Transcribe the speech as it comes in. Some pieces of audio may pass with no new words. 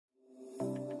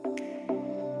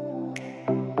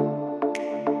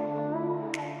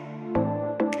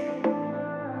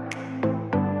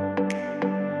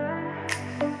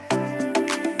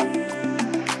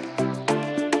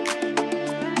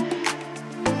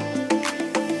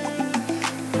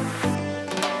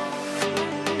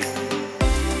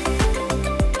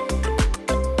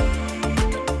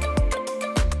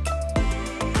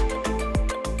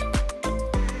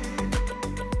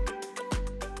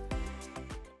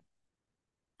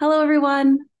Hello,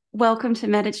 everyone. Welcome to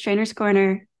Medit's Trainer's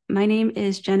Corner. My name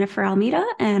is Jennifer Almeida,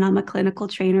 and I'm a clinical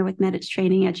trainer with Medit's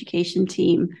training education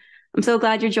team. I'm so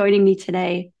glad you're joining me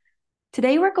today.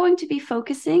 Today, we're going to be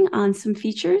focusing on some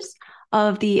features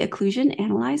of the Occlusion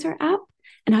Analyzer app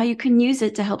and how you can use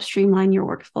it to help streamline your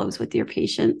workflows with your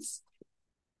patients.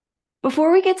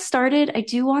 Before we get started, I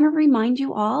do want to remind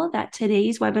you all that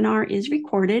today's webinar is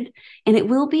recorded and it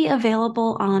will be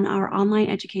available on our online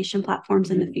education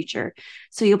platforms in the future.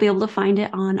 So you'll be able to find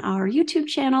it on our YouTube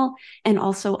channel and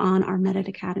also on our Medit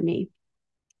Academy.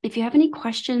 If you have any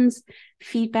questions,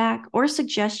 feedback, or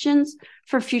suggestions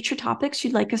for future topics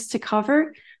you'd like us to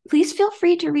cover, please feel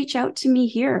free to reach out to me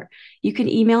here. You can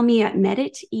email me at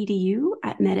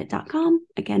meditedu@medit.com.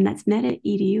 Again, that's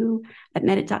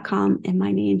meditedu@medit.com. And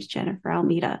my name's Jennifer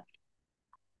Almeida.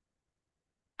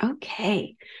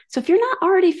 Okay, so if you're not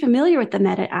already familiar with the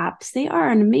Medit apps, they are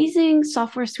an amazing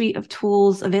software suite of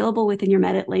tools available within your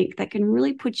Medit link that can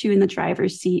really put you in the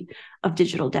driver's seat of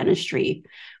digital dentistry.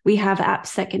 We have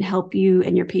apps that can help you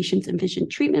and your patients envision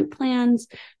treatment plans,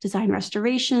 design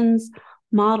restorations,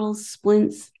 models,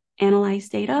 splints, analyze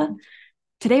data.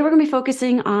 Today, we're going to be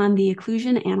focusing on the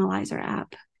Occlusion Analyzer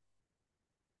app.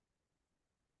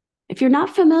 If you're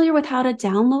not familiar with how to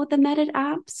download the Medit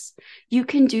apps, you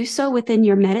can do so within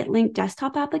your Medit Link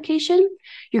desktop application.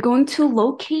 You're going to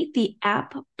locate the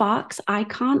app box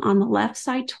icon on the left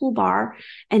side toolbar.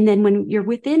 And then when you're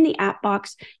within the app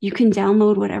box, you can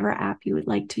download whatever app you would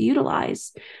like to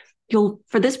utilize.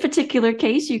 For this particular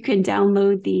case, you can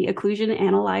download the Occlusion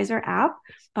Analyzer app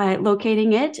by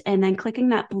locating it and then clicking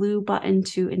that blue button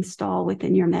to install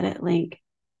within your Medit link.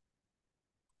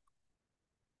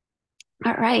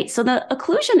 All right, so the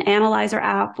Occlusion Analyzer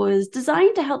app was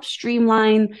designed to help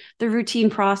streamline the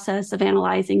routine process of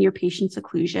analyzing your patient's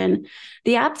occlusion.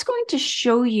 The app's going to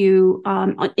show you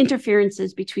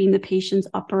interferences between the patient's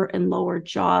upper and lower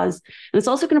jaws. And it's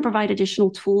also going to provide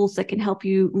additional tools that can help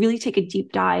you really take a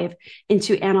deep dive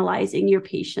into analyzing your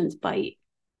patient's bite.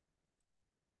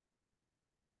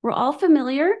 We're all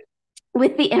familiar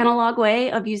with the analog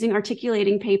way of using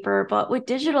articulating paper, but with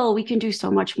digital, we can do so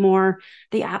much more.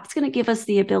 The app's going to give us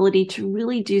the ability to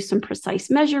really do some precise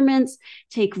measurements,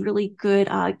 take really good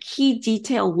key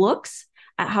detail looks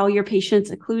at how your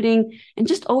patient's occluding, and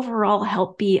just overall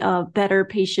help be a better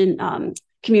patient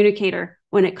communicator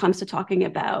when it comes to talking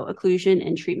about occlusion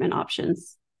and treatment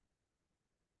options.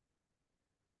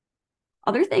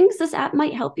 Other things this app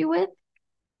might help you with: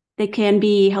 they can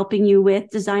be helping you with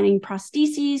designing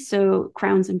prostheses, so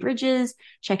crowns and bridges,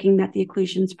 checking that the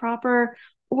occlusion's proper,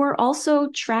 or also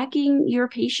tracking your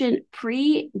patient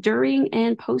pre, during,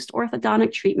 and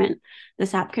post-orthodontic treatment.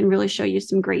 This app can really show you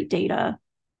some great data.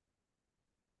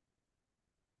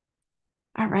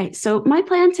 All right, so my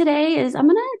plan today is I'm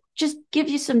gonna just give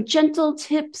you some gentle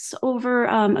tips over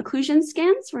occlusion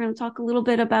scans. We're gonna talk a little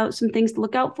bit about some things to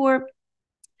look out for.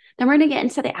 Then we're going to get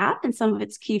into the app and some of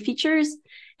its key features.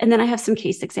 And then I have some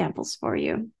case examples for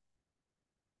you.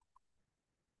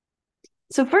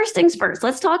 So first things first,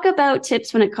 let's talk about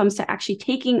tips when it comes to actually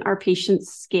taking our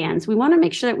patients' scans. We want to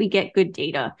make sure that we get good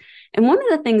data. And one of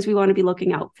the things we want to be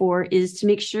looking out for is to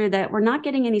make sure that we're not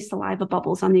getting any saliva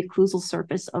bubbles on the occlusal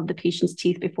surface of the patient's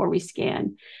teeth before we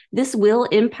scan. This will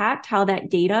impact how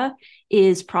that data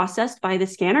is processed by the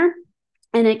scanner,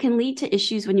 and it can lead to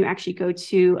issues when you actually go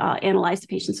to analyze the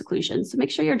patient's occlusion. So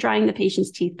make sure you're drying the patient's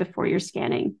teeth before you're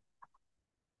scanning.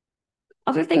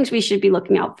 Other things we should be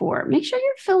looking out for: make sure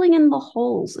you're filling in the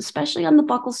holes, especially on the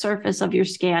buccal surface of your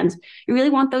scans. You really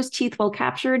want those teeth well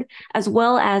captured, as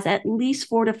well as at least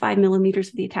 4 to 5 millimeters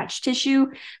of the attached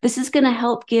tissue. This is going to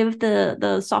help give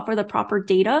the software the proper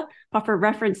data, proper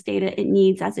reference data it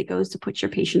needs as it goes to put your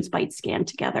patient's bite scan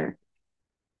together.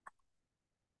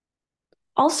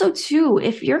 Also, too,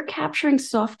 if you're capturing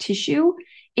soft tissue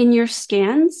in your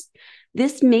scans,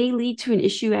 this may lead to an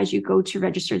issue as you go to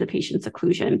register the patient's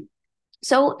occlusion.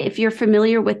 So if you're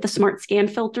familiar with the smart scan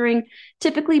filtering,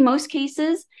 typically most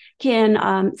cases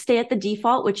can stay at the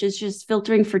default, which is just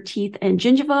filtering for teeth and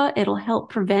gingiva. It'll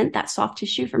help prevent that soft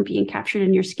tissue from being captured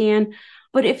in your scan.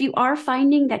 But if you are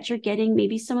finding that you're getting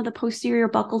maybe some of the posterior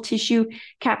buccal tissue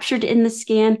captured in the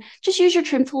scan, just use your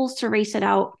trim tools to erase it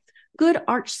out. Good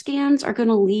arch scans are going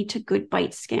to lead to good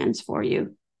bite scans for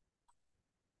you.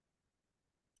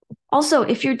 Also,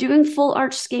 if you're doing full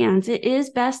arch scans, it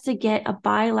is best to get a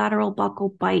bilateral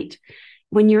buccal bite.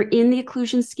 When you're in the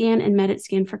occlusion scan and Medit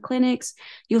scan for clinics,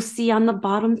 you'll see on the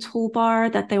bottom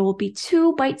toolbar that there will be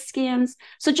 2 bite scans.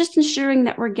 So just ensuring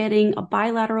that we're getting a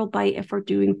bilateral bite if we're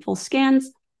doing full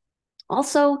scans.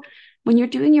 Also, when you're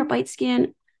doing your bite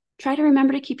scan, Try to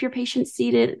remember to keep your patient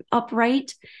seated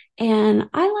upright. And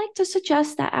I like to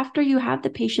suggest that after you have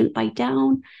the patient bite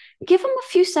down, give them a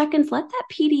few seconds, let that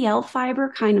PDL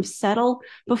fiber kind of settle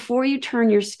before you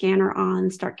turn your scanner on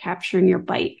and start capturing your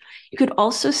bite. You could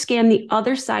also scan the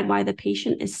other side while the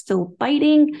patient is still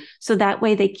biting, so that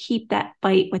way they keep that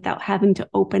bite without having to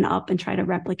open up and try to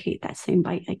replicate that same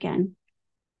bite again.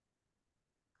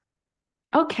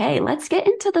 Okay, let's get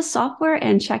into the software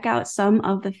and check out some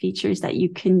of the features that you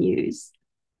can use.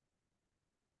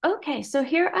 Okay, so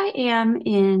here I am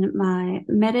in my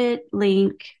Medit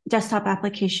link desktop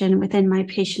application within my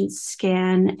patient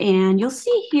scan. And you'll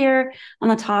see here on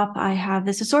the top, I have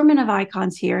this assortment of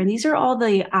icons here. And these are all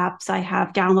the apps I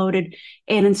have downloaded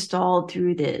and installed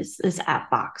through this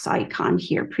app box icon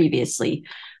here previously.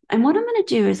 And what I'm going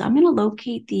to do is I'm going to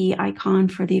locate the icon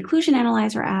for the Occlusion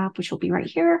Analyzer app, which will be right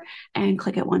here, and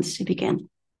click it once to begin.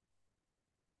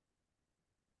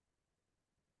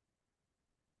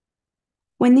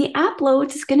 When the app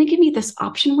loads, it's going to give me this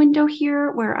option window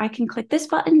here where I can click this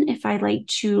button if I'd like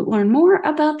to learn more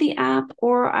about the app,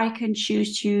 or I can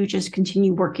choose to just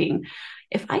continue working.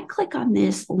 If I click on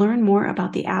this learn more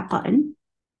about the app button,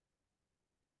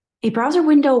 a browser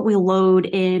window will load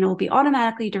and it will be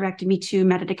automatically directed me to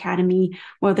Medit Academy,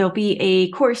 where there'll be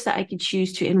a course that I could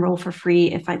choose to enroll for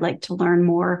free if I'd like to learn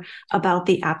more about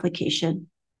the application.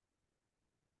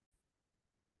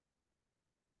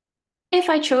 If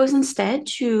I chose instead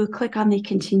to click on the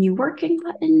continue working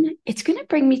button, it's going to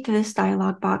bring me to this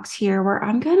dialog box here where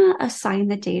I'm going to assign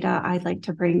the data I'd like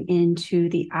to bring into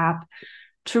the app.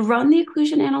 To run the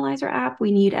Occlusion Analyzer app,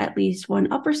 we need at least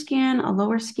one upper scan, a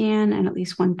lower scan, and at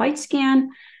least one bite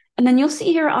scan. And then you'll see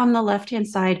here on the left-hand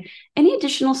side, any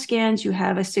additional scans you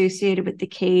have associated with the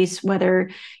case,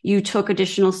 whether you took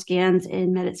additional scans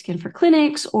in Medit Scan for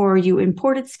Clinics or you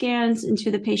imported scans into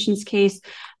the patient's case,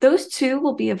 those too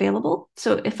will be available.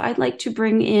 So if I'd like to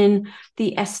bring in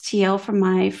the STL from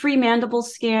my free mandible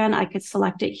scan, I could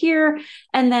select it here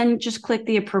and then just click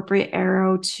the appropriate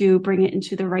arrow to bring it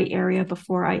into the right area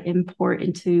before I import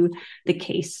into the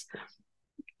case.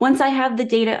 Once I have the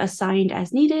data assigned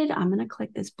as needed, I'm going to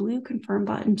click this blue confirm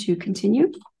button to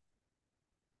continue.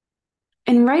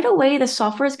 And right away, the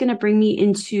software is going to bring me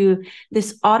into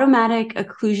this automatic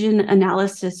occlusion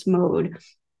analysis mode.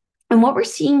 And what we're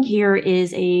seeing here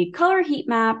is a color heat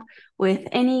map with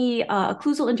any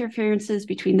occlusal interferences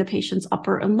between the patient's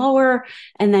upper and lower.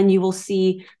 And then you will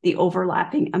see the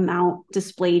overlapping amount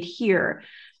displayed here.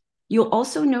 You'll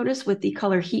also notice with the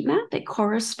color heat map, it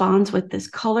corresponds with this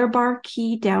color bar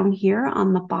key down here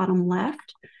on the bottom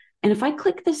left. And if I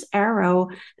click this arrow,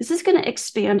 this is going to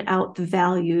expand out the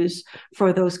values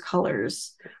for those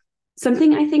colors.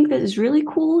 Something I think that is really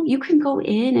cool, you can go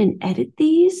in and edit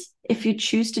these if you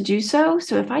choose to do so.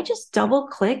 So if I just double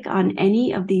click on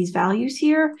any of these values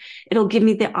here, it'll give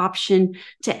me the option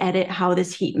to edit how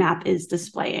this heat map is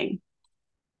displaying.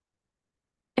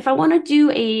 If I want to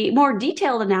do a more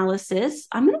detailed analysis,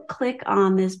 I'm going to click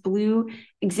on this blue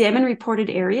examine reported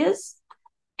areas,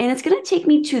 and it's going to take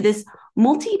me to this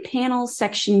multi-panel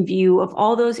section view of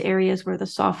all those areas where the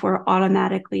software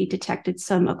automatically detected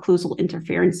some occlusal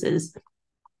interferences.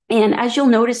 And as you'll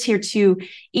notice here too,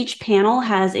 each panel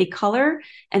has a color,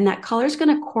 and that color is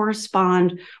going to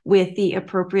correspond with the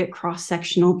appropriate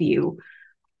cross-sectional view.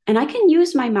 And I can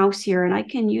use my mouse here, and I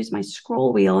can use my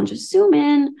scroll wheel and just zoom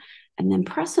in and then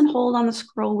press and hold on the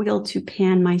scroll wheel to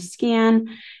pan my scan.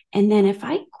 And then if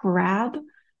I grab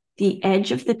the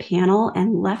edge of the panel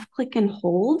and left click and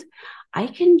hold, I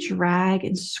can drag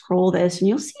and scroll this, and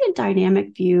you'll see a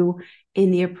dynamic view in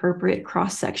the appropriate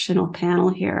cross-sectional panel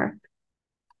here.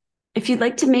 If you'd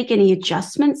like to make any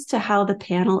adjustments to how the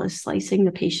panel is slicing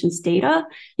the patient's data,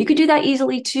 you could do that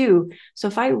easily too. So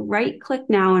if I right click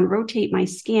now and rotate my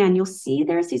scan, you'll see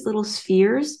there's these little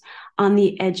spheres on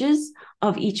the edges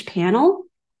of each panel.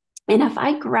 And if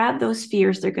I grab those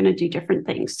spheres, they're going to do different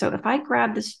things. So if I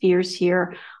grab the spheres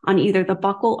here on either the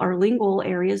buccal or lingual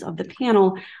areas of the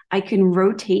panel, I can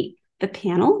rotate the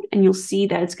panel and you'll see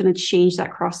that it's going to change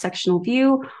that cross-sectional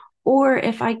view. Or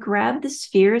if I grab the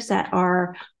spheres that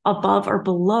are above or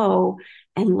below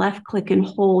and left click and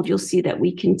hold, you'll see that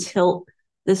we can tilt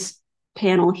this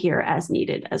panel here as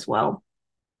needed as well.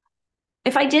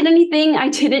 If I did anything I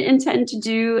didn't intend to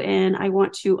do and I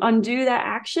want to undo that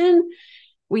action,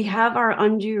 we have our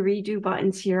undo redo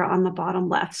buttons here on the bottom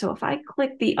left. So if I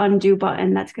click the undo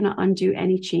button, that's going to undo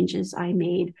any changes I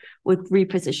made with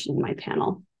repositioning my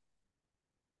panel.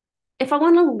 If I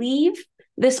want to leave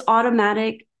this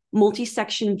automatic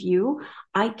multi-section view,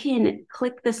 I can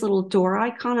click this little door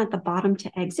icon at the bottom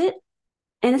to exit.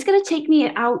 And it's going to take me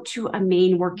out to a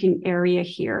main working area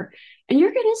here. And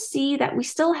you're going to see that we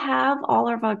still have all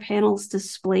of our panels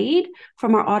displayed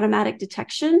from our automatic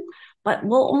detection, but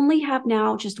we'll only have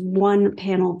now just one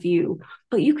panel view.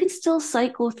 But you can still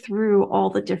cycle through all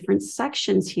the different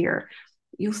sections here.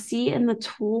 You'll see in the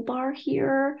toolbar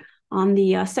here on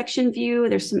the section view,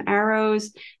 there's some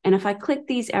arrows. And if I click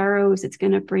these arrows, it's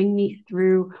going to bring me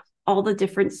through all the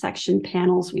different section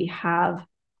panels we have.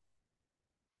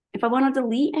 If I want to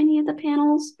delete any of the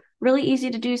panels, really easy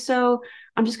to do so.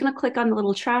 I'm just going to click on the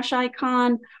little trash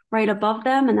icon right above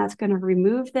them, and that's going to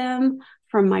remove them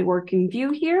from my working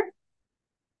view here.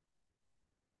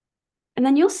 And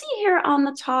then you'll see here on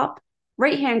the top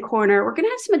right-hand corner, we're going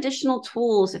to have some additional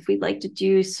tools if we'd like to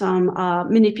do some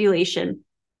manipulation.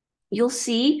 You'll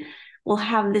see we'll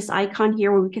have this icon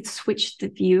here where we could switch the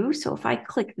view. So if I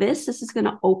click this, this is going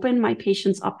to open my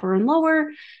patient's upper and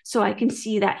lower, so I can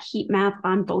see that heat map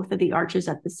on both of the arches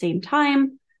at the same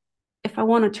time. If I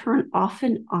want to turn off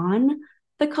and on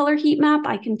the color heat map,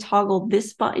 I can toggle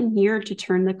this button here to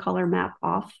turn the color map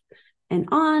off and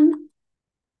on.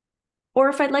 Or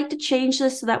if I'd like to change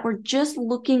this so that we're just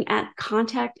looking at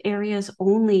contact areas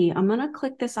only, I'm going to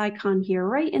click this icon here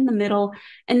right in the middle,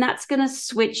 and that's going to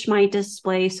switch my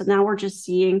display. So now we're just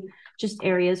seeing just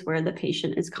areas where the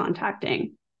patient is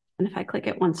contacting. And if I click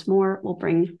it once more, we'll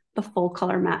bring the full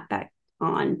color map back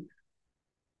on.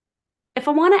 If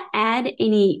I want to add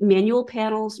any manual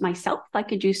panels myself, I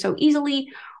could do so easily.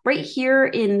 Right here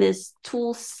in this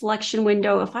tool selection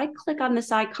window, if I click on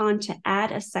this icon to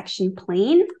add a section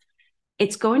plane,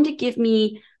 it's going to give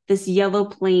me this yellow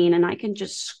plane, and I can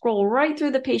just scroll right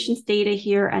through the patient's data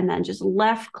here and then just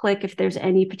left click if there's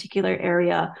any particular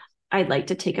area I'd like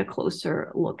to take a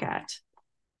closer look at.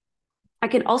 I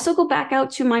can also go back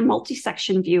out to my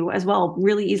multi-section view as well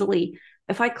really easily.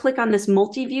 If I click on this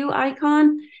multi-view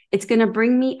icon, it's going to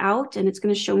bring me out and it's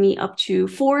going to show me up to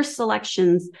 4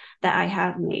 selections that I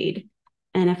have made.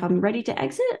 And if I'm ready to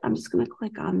exit, I'm just going to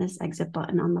click on this exit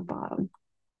button on the bottom.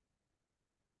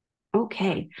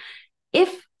 Okay,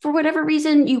 if for whatever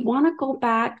reason you want to go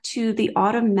back to the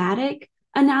automatic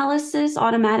analysis,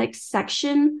 automatic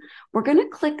section, we're going to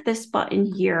click this button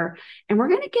here and we're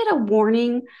going to get a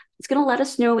warning. It's going to let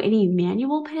us know any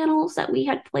manual panels that we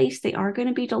had placed, they are going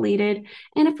to be deleted.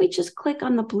 And if we just click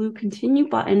on the blue continue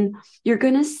button, we're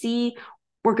going to see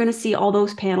all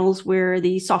those panels where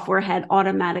the software had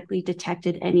automatically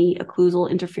detected any occlusal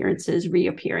interferences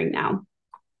reappearing now.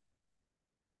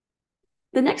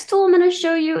 The next tool I'm going to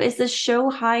show you is the Show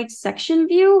Hide Section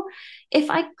View. If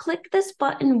I click this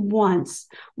button once,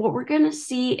 what we're going to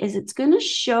see is it's going to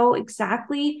show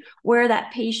exactly where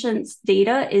that patient's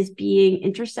data is being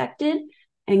intersected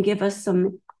and give us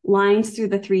some lines through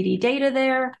the 3D data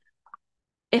there.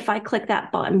 If I click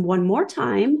that button one more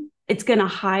time, it's going to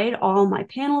hide all my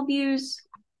panel views.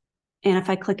 And if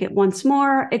I click it once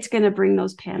more, it's going to bring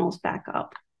those panels back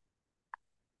up.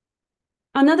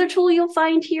 Another tool you'll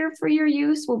find here for your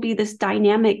use will be this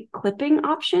dynamic clipping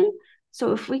option.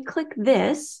 So if we click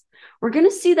this, we're going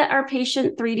to see that our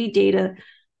patient 3D data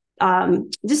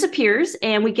disappears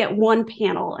and we get one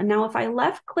panel. And now if I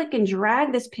left click and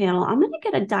drag this panel, I'm going to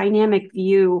get a dynamic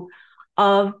view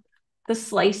of the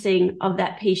slicing of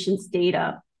that patient's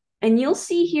data. And you'll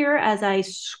see here as I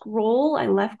scroll, I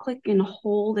left click and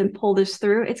hold and pull this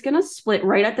through, it's going to split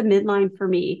right at the midline for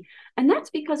me. And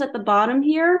that's because at the bottom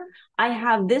here, I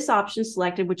have this option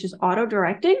selected, which is auto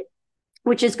directing,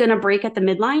 which is going to break at the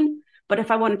midline. But if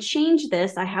I want to change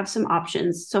this, I have some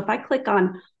options. So if I click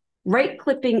on right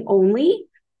clipping only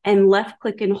and left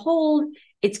click and hold,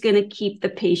 it's going to keep the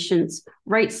patient's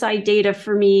right side data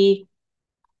for me.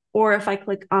 Or if I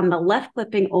click on the left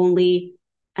clipping only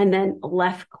and then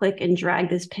left click and drag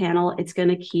this panel, it's going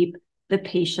to keep the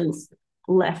patient's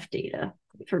left data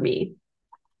for me.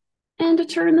 And to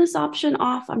turn this option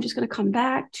off, I'm just going to come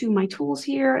back to my tools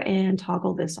here and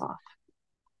toggle this off.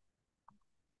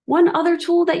 One other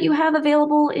tool that you have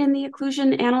available in the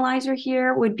Occlusion Analyzer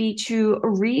here would be to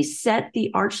reset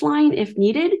the arch line if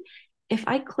needed. If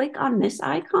I click on this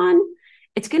icon,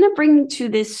 it's going to bring me to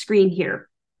this screen here.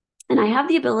 And I have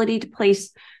the ability to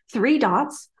place 3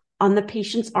 dots on the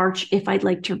patient's arch if I'd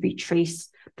like to retrace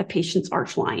the patient's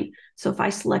arch line. So if I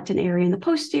select an area in the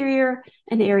posterior,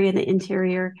 an area in the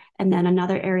interior, and then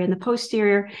another area in the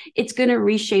posterior, it's going to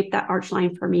reshape that arch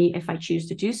line for me if I choose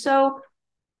to do so.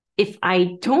 If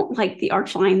I don't like the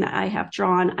arch line that I have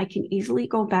drawn, I can easily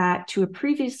go back to a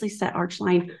previously set arch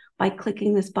line by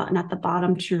clicking this button at the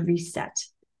bottom to reset.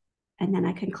 And then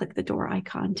I can click the door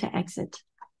icon to exit.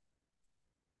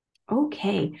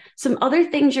 Okay, some other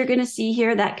things you're going to see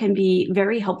here that can be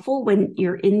very helpful when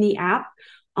you're in the app.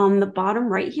 On the bottom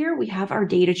right here, we have our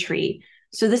data tree.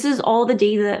 So this is all the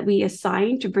data that we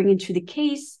assign to bring into the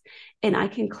case. And I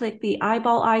can click the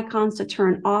eyeball icons to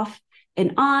turn off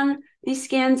and on these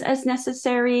scans as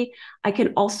necessary. I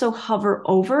can also hover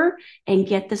over and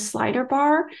get the slider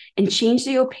bar and change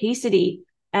the opacity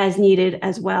as needed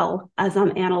as well as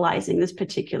I'm analyzing this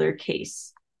particular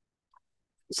case.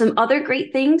 Some other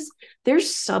great things,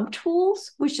 there's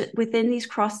subtools within these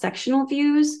cross-sectional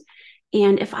views.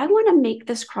 And if I want to make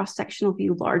this cross-sectional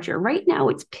view larger, right now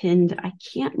it's pinned. I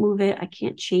can't move it. I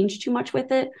can't change too much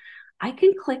with it. I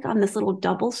can click on this little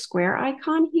double square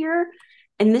icon here,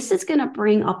 and this is going to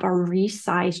bring up a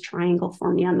resize triangle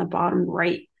for me on the bottom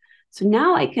right. So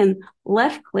now I can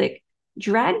left click,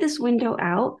 drag this window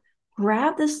out,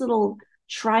 grab this little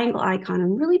triangle icon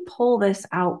and really pull this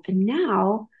out. And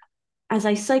now as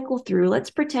I cycle through,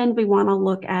 let's pretend we want to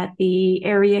look at the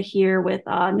area here with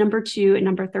number 2 and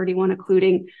number 31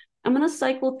 occluding. I'm going to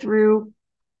cycle through.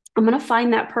 I'm going to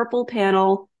find that purple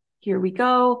panel. Here we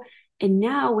go. And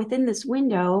now within this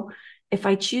window, if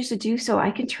I choose to do so,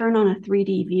 I can turn on a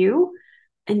 3D view.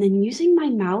 And then using my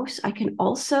mouse, I can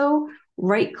also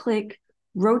right click,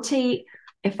 rotate.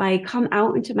 If I come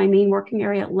out into my main working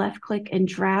area, left click and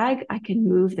drag, I can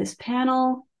move this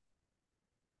panel.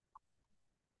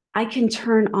 I can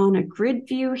turn on a grid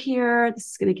view here.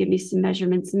 This is going to give me some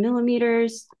measurements in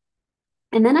millimeters.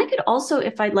 And then I could also,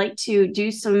 if I'd like to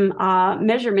do some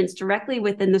measurements directly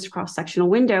within this cross-sectional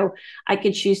window, I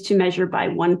could choose to measure by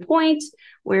 1 point,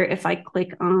 where if I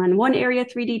click on one area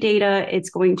 3D data,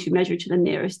 it's going to measure to the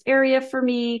nearest area for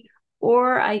me.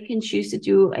 Or I can choose to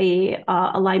do a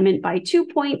alignment by 2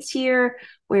 points here,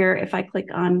 where if I click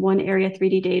on one area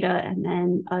 3D data and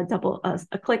then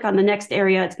a click on the next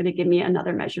area, it's going to give me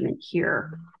another measurement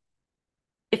here.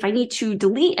 If I need to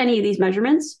delete any of these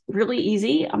measurements, really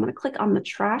easy. I'm going to click on the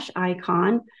trash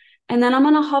icon, and then I'm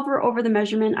going to hover over the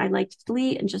measurement I'd like to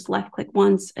delete and just left click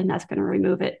once, and that's going to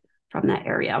remove it from that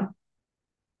area.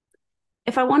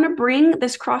 If I want to bring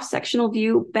this cross-sectional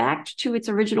view back to its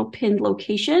original pinned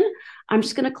location, I'm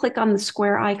just going to click on the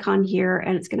square icon here,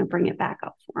 and it's going to bring it back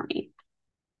up for me.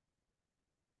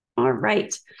 All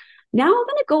right. Now I'm going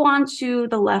to go on to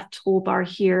the left toolbar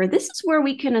here. This is where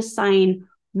we can assign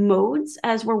modes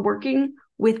as we're working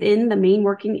within the main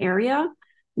working area.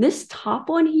 This top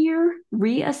one here,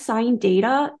 reassign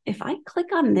data. If I click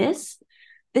on this,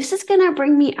 this is going to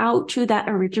bring me out to that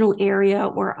original area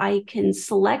where I can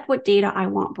select what data I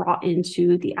want brought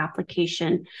into the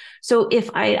application. So if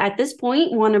I, at this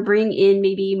point, want to bring in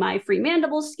maybe my free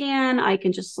mandible scan, I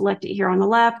can just select it here on the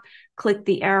left, click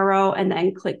the arrow, and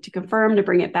then click to confirm to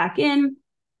bring it back in.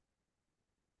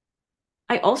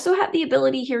 I also have the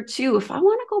ability here too, if I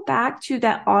want to go back to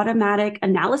that automatic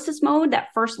analysis mode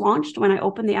that first launched when I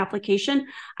opened the application,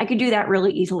 I could do that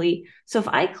really easily. So if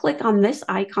I click on this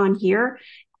icon here,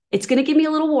 it's going to give me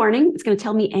a little warning. It's going to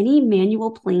tell me any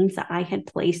manual planes that I had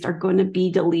placed are going to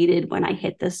be deleted when I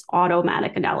hit this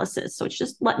automatic analysis. So it's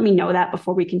just letting me know that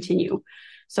before we continue.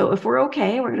 So if we're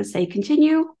okay, we're going to say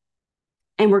continue.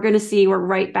 And we're going to see we're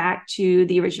right back to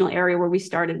the original area where we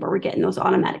started, where we're getting those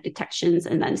automatic detections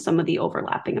and then some of the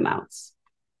overlapping amounts.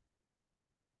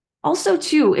 Also,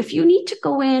 too, if you need to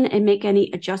go in and make any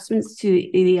adjustments to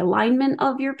the alignment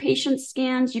of your patient's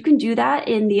scans, you can do that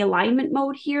in the alignment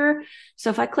mode here. So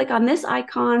if I click on this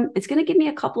icon, it's going to give me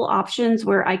a couple options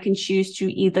where I can choose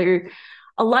to either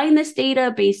align this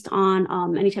data based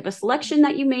on any type of selection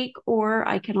that you make, or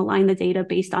I can align the data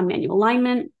based on manual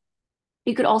alignment.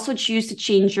 You could also choose to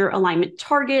change your alignment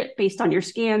target based on your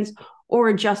scans or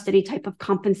adjust any type of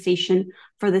compensation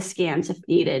for the scans if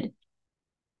needed.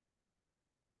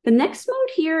 The next mode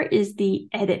here is the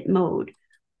edit mode.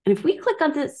 And if we click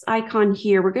on this icon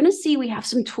here, we're going to see we have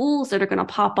some tools that are going to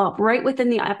pop up right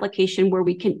within the application where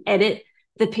we can edit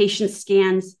the patient's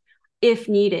scans if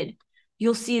needed.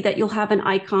 You'll see that you'll have an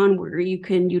icon where you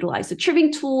can utilize the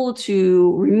trimming tool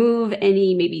to remove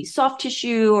any maybe soft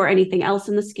tissue or anything else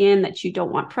in the scan that you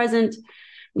don't want present.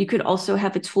 You could also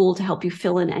have a tool to help you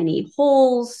fill in any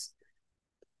holes,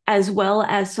 as well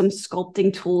as some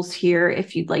sculpting tools here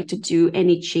if you'd like to do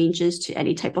any changes to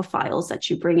any type of files that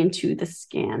you bring into the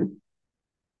scan.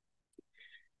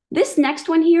 This next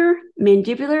one here,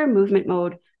 mandibular movement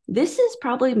mode, this is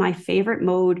probably my favorite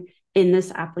mode in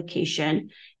this application.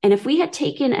 And if we had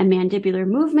taken a mandibular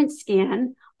movement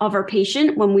scan of our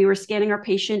patient when we were scanning our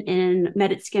patient in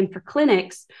Medit Scan for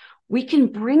Clinics, we can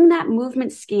bring that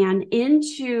movement scan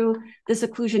into this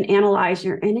occlusion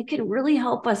analyzer, and it can really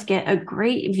help us get a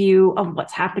great view of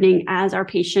what's happening as our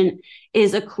patient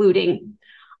is occluding.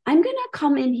 I'm going to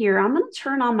come in here. I'm going to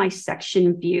turn on my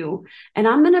section view, and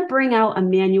I'm going to bring out a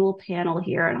manual panel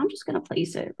here. And I'm just going to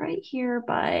place it right here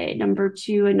by number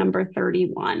 2 and number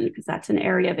 31, because that's an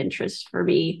area of interest for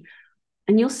me.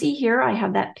 And you'll see here, I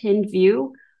have that pinned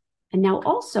view. And now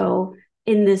also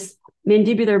in this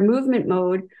mandibular movement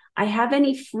mode, I have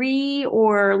any free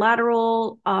or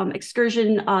lateral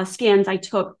excursion scans I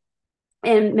took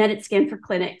and Medit scan for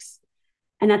clinics.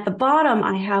 And at the bottom,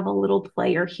 I have a little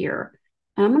player here.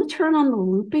 And I'm going to turn on the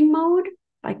looping mode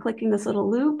by clicking this little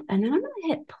loop, and then I'm going to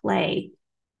hit play.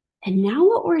 And now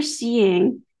what we're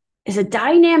seeing is a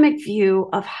dynamic view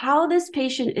of how this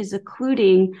patient is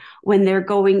occluding when they're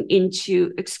going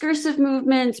into excursive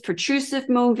movements, protrusive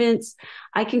movements.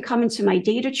 I can come into my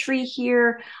data tree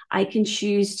here. I can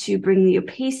choose to bring the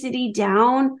opacity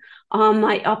down on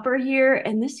my upper here.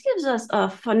 And this gives us a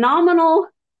phenomenal,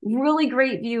 really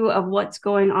great view of what's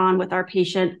going on with our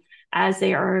patient as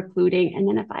they are occluding. And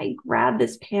then if I grab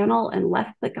this panel and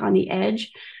left click on the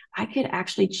edge, I could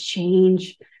actually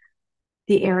change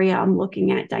the area I'm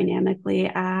looking at dynamically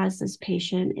as this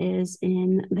patient is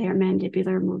in their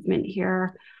mandibular movement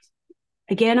here.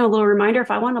 Again, a little reminder,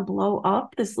 if I want to blow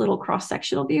up this little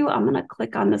cross-sectional view, I'm going to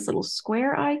click on this little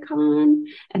square icon,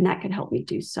 and that can help me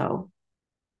do so.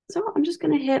 So I'm just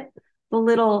going to hit the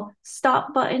little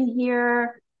stop button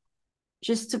here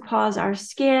just to pause our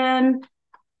scan.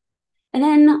 And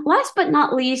then last but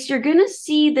not least, you're going to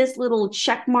see this little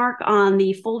check mark on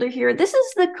the folder here. This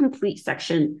is the complete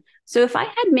section. So if I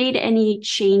had made any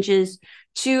changes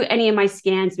to any of my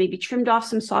scans, maybe trimmed off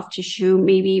some soft tissue,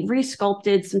 maybe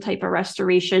resculpted some type of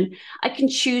restoration, I can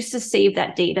choose to save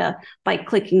that data by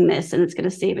clicking this, and it's going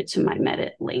to save it to my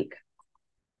Medit link.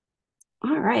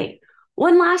 All right.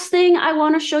 One last thing I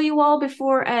want to show you all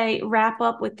before I wrap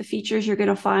up with the features you're going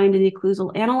to find in the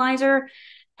Occlusal Analyzer.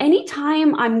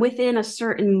 Anytime I'm within a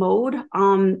certain mode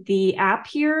on the app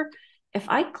here, if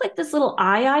I click this little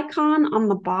eye icon on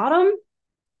the bottom,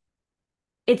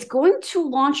 it's going to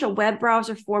launch a web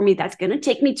browser for me that's going to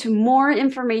take me to more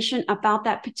information about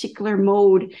that particular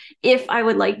mode if I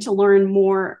would like to learn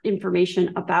more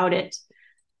information about it.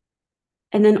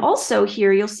 And then also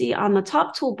here, you'll see on the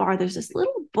top toolbar, there's this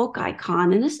little book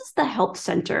icon, and this is the Help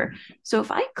Center. So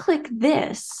if I click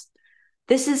this,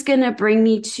 this is going to bring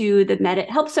me to the Medit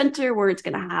Help Center, where it's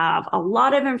going to have a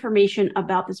lot of information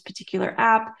about this particular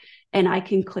app, and I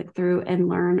can click through and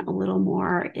learn a little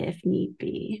more if need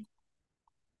be.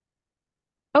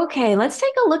 Okay, let's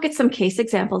take a look at some case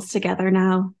examples together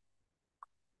now.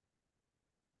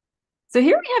 So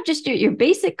here we have just your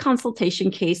basic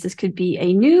consultation case. This could be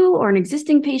a new or an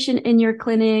existing patient in your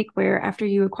clinic where after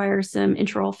you acquire some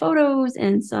intraoral photos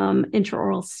and some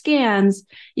intraoral scans,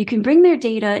 you can bring their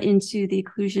data into the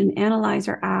Occlusion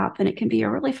Analyzer app, and it can be a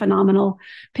really phenomenal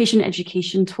patient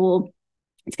education tool.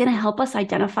 It's going to help us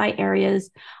identify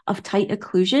areas of tight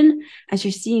occlusion. As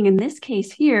you're seeing in this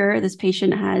case here, this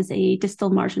patient has a distal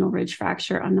marginal ridge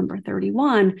fracture on number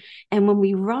 31. And when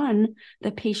we run the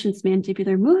patient's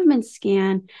mandibular movement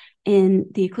scan in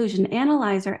the Occlusion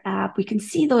Analyzer app, we can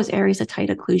see those areas of tight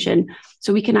occlusion.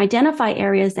 So we can identify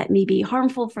areas that may be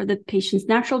harmful for the patient's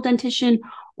natural dentition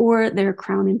or their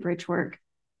crown and bridge work.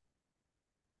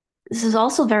 This is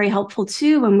also very helpful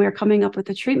too when we're coming up with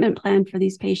a treatment plan for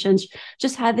these patients,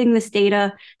 just having this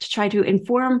data to try to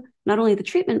inform not only the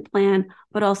treatment plan,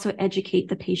 but also educate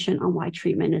the patient on why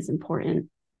treatment is important.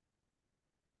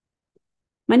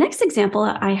 My next example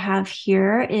I have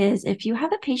here is if you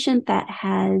have a patient that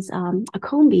has a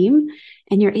cone beam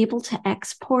and you're able to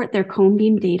export their cone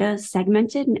beam data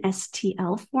segmented in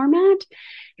STL format,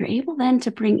 you're able then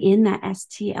to bring in that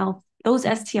those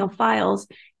STL files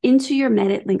into your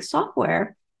Medit Link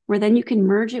software, where then you can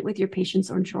merge it with your patient's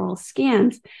intraoral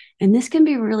scans. And this can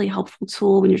be a really helpful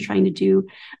tool when you're trying to do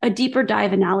a deeper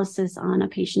dive analysis on a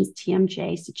patient's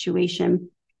TMJ situation.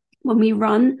 When we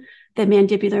run the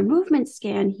mandibular movement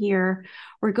scan here,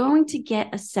 we're going to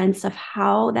get a sense of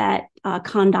how that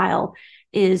condyle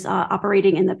is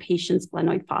operating in the patient's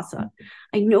splenoid fossa.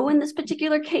 I know in this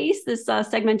particular case, this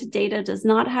segmented data does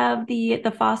not have the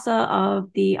fossa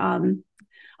of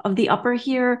the upper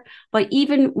here, but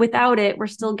even without it, we're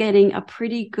still getting a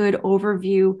pretty good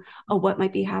overview of what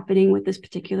might be happening with this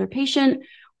particular patient.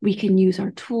 We can use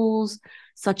our tools,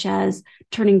 such as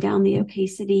turning down the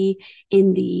opacity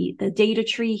in the data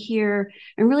tree here,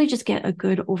 and really just get a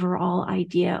good overall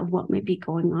idea of what might be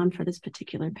going on for this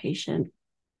particular patient.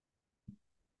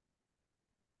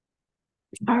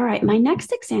 All right, my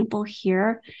next example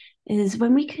here is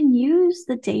when we can use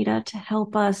the data to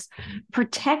help us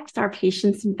protect our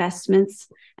patient's investments.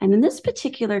 And in this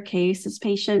particular case, this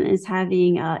patient is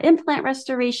having implant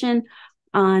restoration,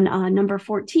 on number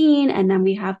 14, and then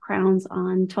we have crowns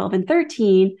on 12 and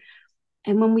 13.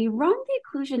 And when we run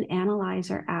the Occlusion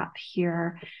Analyzer app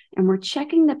here, and we're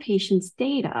checking the patient's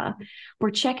data, we're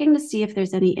checking to see if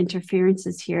there's any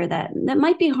interferences here that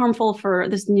might be harmful for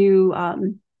this new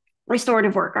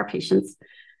restorative work our patients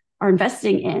are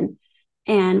investing in.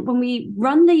 And when we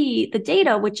run the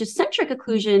data, which is centric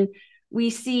occlusion, we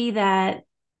see that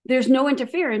there's no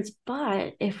interference.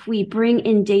 But if we bring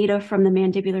in data from the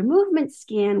mandibular movement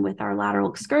scan with our lateral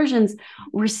excursions,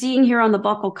 we're seeing here on the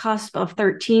buccal cusp of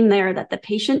 13 there that the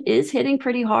patient is hitting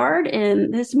pretty hard,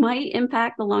 and this might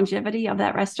impact the longevity of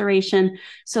that restoration.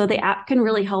 So the app can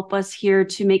really help us here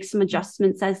to make some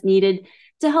adjustments as needed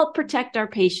to help protect our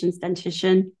patient's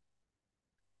dentition.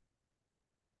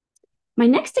 My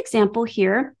next example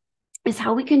here is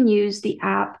how we can use the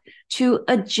app to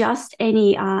adjust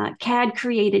any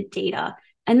CAD-created data.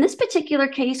 In this particular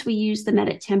case, we use the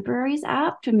Medit Temporaries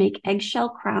app to make eggshell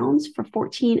crowns for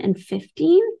 14 and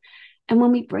 15. And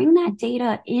when we bring that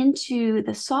data into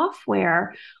the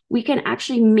software, we can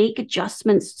actually make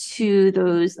adjustments to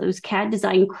those CAD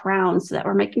design crowns so that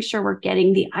we're making sure we're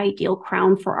getting the ideal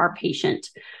crown for our patient.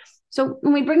 So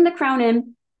when we bring the crown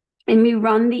in, and we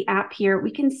run the app here,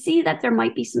 we can see that there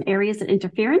might be some areas of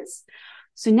interference.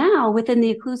 So now within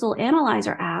the Occlusal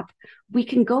Analyzer app, we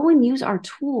can go and use our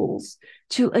tools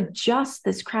to adjust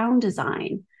this crown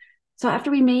design. So after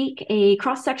we make a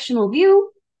cross-sectional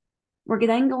view, we're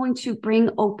then going to bring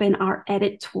open our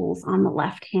edit tools on the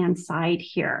left-hand side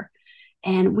here.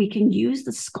 And we can use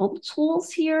the sculpt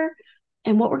tools here.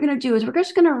 And what we're going to do is we're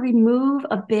just going to remove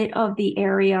a bit of the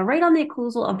area right on the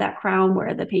occlusal of that crown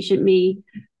where the patient may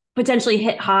potentially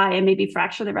hit high and maybe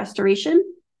fracture the restoration.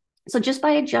 So just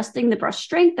by adjusting the brush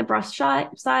strength, the brush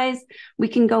size, we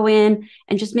can go in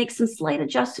and just make some slight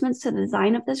adjustments to the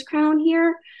design of this crown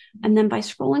here. And then by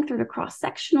scrolling through the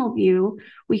cross-sectional view,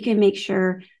 we can make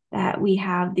sure that we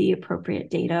have the appropriate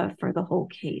data for the whole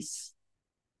case.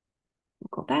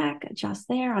 We'll go back, adjust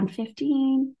there on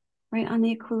 15, right on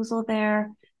the occlusal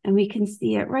there, and we can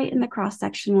see it right in the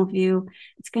cross-sectional view.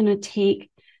 It's going to take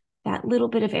that little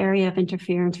bit of area of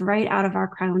interference right out of our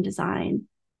crown design.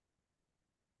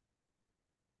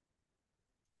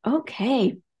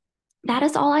 Okay, that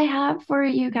is all I have for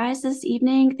you guys this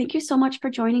evening. Thank you so much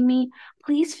for joining me.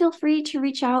 Please feel free to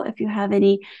reach out if you have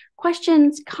any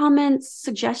questions, comments,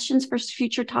 suggestions for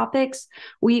future topics.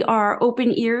 We are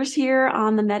open ears here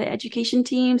on the Medit education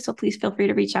team, so please feel free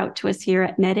to reach out to us here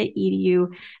at Medit,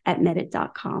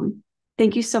 edu@medit.com.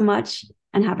 Thank you so much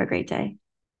and have a great day.